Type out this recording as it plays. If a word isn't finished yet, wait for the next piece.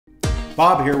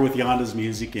Bob here with Yandas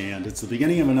Music, and it's the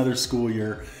beginning of another school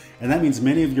year, and that means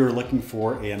many of you are looking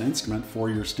for an instrument for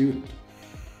your student.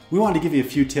 We want to give you a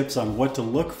few tips on what to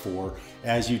look for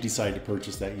as you decide to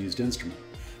purchase that used instrument.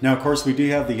 Now, of course, we do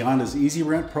have the Yandas Easy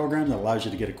Rent program that allows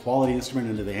you to get a quality instrument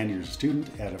into the hand of your student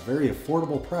at a very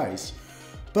affordable price,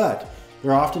 but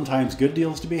there are oftentimes good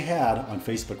deals to be had on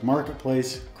Facebook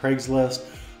Marketplace, Craigslist,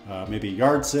 maybe a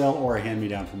yard sale, or a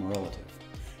hand-me-down from a relative.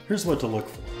 Here's what to look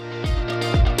for.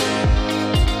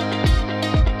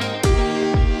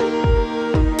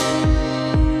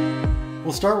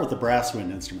 We'll start with the brass wind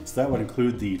instruments. That would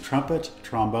include the trumpet,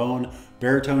 trombone,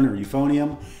 baritone or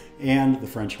euphonium, and the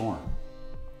French horn.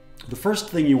 The first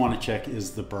thing you want to check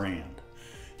is the brand.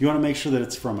 You want to make sure that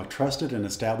it's from a trusted and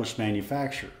established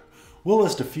manufacturer. We'll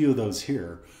list a few of those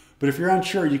here, but if you're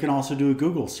unsure, you can also do a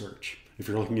Google search. If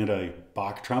you're looking at a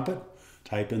Bach trumpet,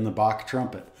 type in the Bach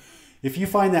trumpet. If you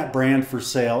find that brand for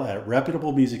sale at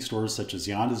reputable music stores such as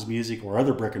Yandas Music or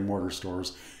other brick and mortar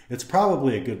stores, it's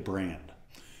probably a good brand.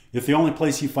 If the only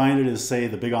place you find it is, say,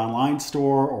 the big online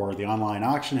store or the online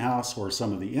auction house or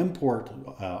some of the import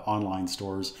online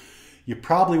stores, you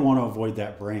probably want to avoid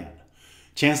that brand.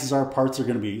 Chances are parts are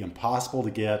going to be impossible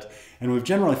to get, and we've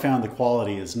generally found the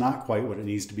quality is not quite what it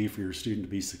needs to be for your student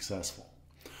to be successful.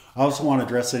 I also want to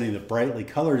address any of the brightly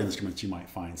colored instruments you might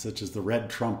find, such as the red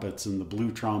trumpets and the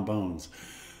blue trombones.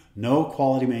 No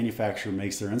quality manufacturer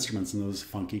makes their instruments in those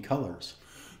funky colors.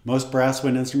 Most brass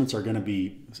wind instruments are going to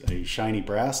be a shiny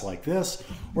brass like this,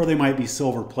 or they might be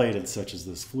silver plated such as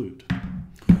this flute.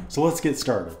 So let's get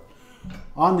started.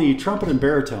 On the trumpet and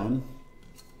baritone,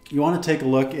 you want to take a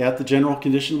look at the general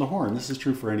condition of the horn. This is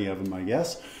true for any of them, I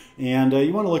guess. And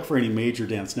you want to look for any major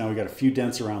dents. Now we've got a few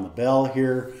dents around the bell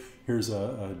here. Here's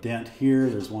a dent here,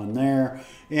 there's one there.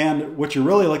 And what you're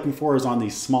really looking for is on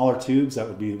these smaller tubes. That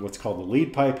would be what's called the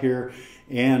lead pipe here,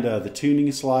 and the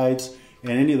tuning slides,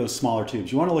 and any of those smaller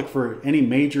tubes. You want to look for any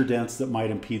major dents that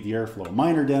might impede the airflow.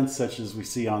 Minor dents, such as we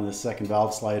see on this second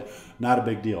valve slide, not a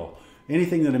big deal.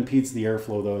 Anything that impedes the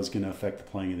airflow, though, is going to affect the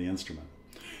playing of the instrument.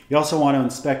 You also want to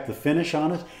inspect the finish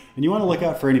on it, and you want to look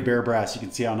out for any bare brass. You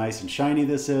can see how nice and shiny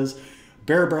this is.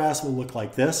 Bare brass will look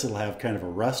like this. It'll have kind of a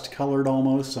rust colored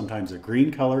almost, sometimes a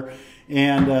green color,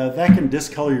 and that can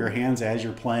discolor your hands as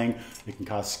you're playing. It can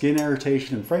cause skin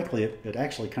irritation, and frankly, it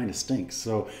actually kind of stinks.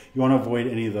 So you want to avoid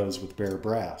any of those with bare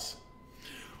brass.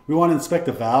 We want to inspect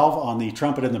the valve on the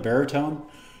trumpet and the baritone,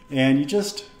 and you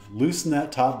just loosen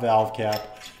that top valve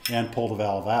cap and pull the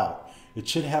valve out. It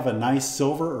should have a nice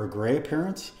silver or gray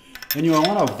appearance, and you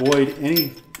want to avoid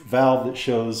any valve that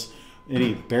shows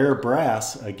any bare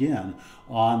brass again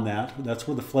on that. That's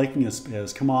where the flaking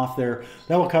has come off there.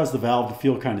 That will cause the valve to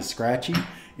feel kind of scratchy,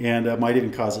 and might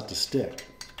even cause it to stick.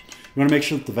 You want to make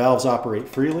sure that the valves operate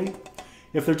freely.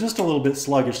 If they're just a little bit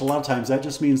sluggish, a lot of times that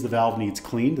just means the valve needs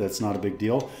cleaned. That's not a big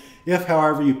deal. If,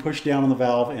 however, you push down on the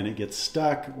valve and it gets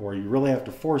stuck, or you really have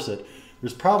to force it,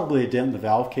 there's probably a dent in the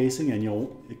valve casing, and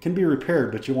it can be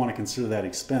repaired, but you'll want to consider that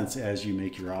expense as you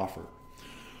make your offer.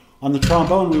 On the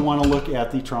trombone, we want to look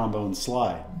at the trombone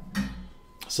slide.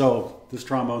 So this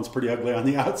trombone's pretty ugly on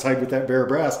the outside with that bare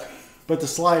brass, but the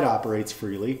slide operates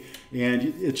freely, and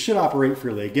it should operate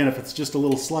freely. Again, if it's just a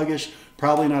little sluggish,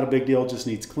 probably not a big deal, just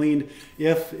needs cleaned.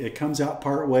 If it comes out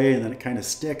part way and then it kind of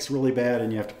sticks really bad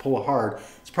and you have to pull it hard,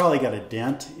 it's probably got a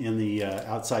dent in the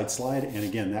outside slide, and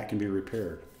again, that can be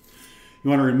repaired. You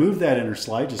want to remove that inner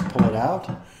slide, just pull it out.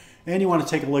 And you want to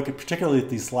take a look at particularly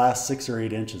at these last 6 or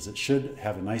 8 inches. It should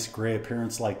have a nice gray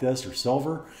appearance like this, or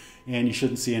silver, and you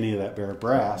shouldn't see any of that bare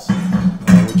brass,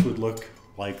 which would look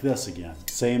like this again.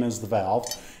 Same as the valve,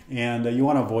 and you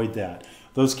want to avoid that.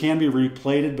 Those can be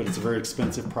replated, but it's a very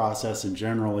expensive process and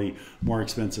generally more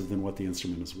expensive than what the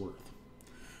instrument is worth.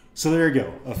 So there you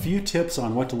go, a few tips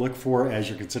on what to look for as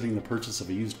you're considering the purchase of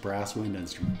a used brass wind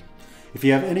instrument. If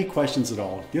you have any questions at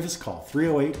all, give us a call,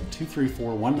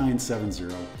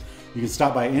 308-234-1970. You can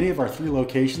stop by any of our 3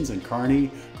 locations in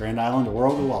Kearney, Grand Island, or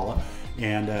Ogallala,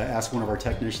 and ask one of our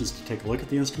technicians to take a look at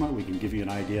the instrument. We can give you an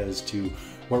idea as to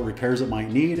what repairs it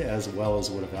might need, as well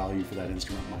as what a value for that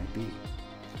instrument might be.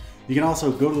 You can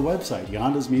also go to the website,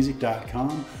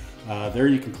 yandasmusic.com. There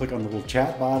you can click on the little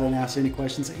chat bot and ask any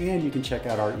questions, and you can check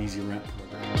out our Easy Rent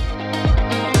program.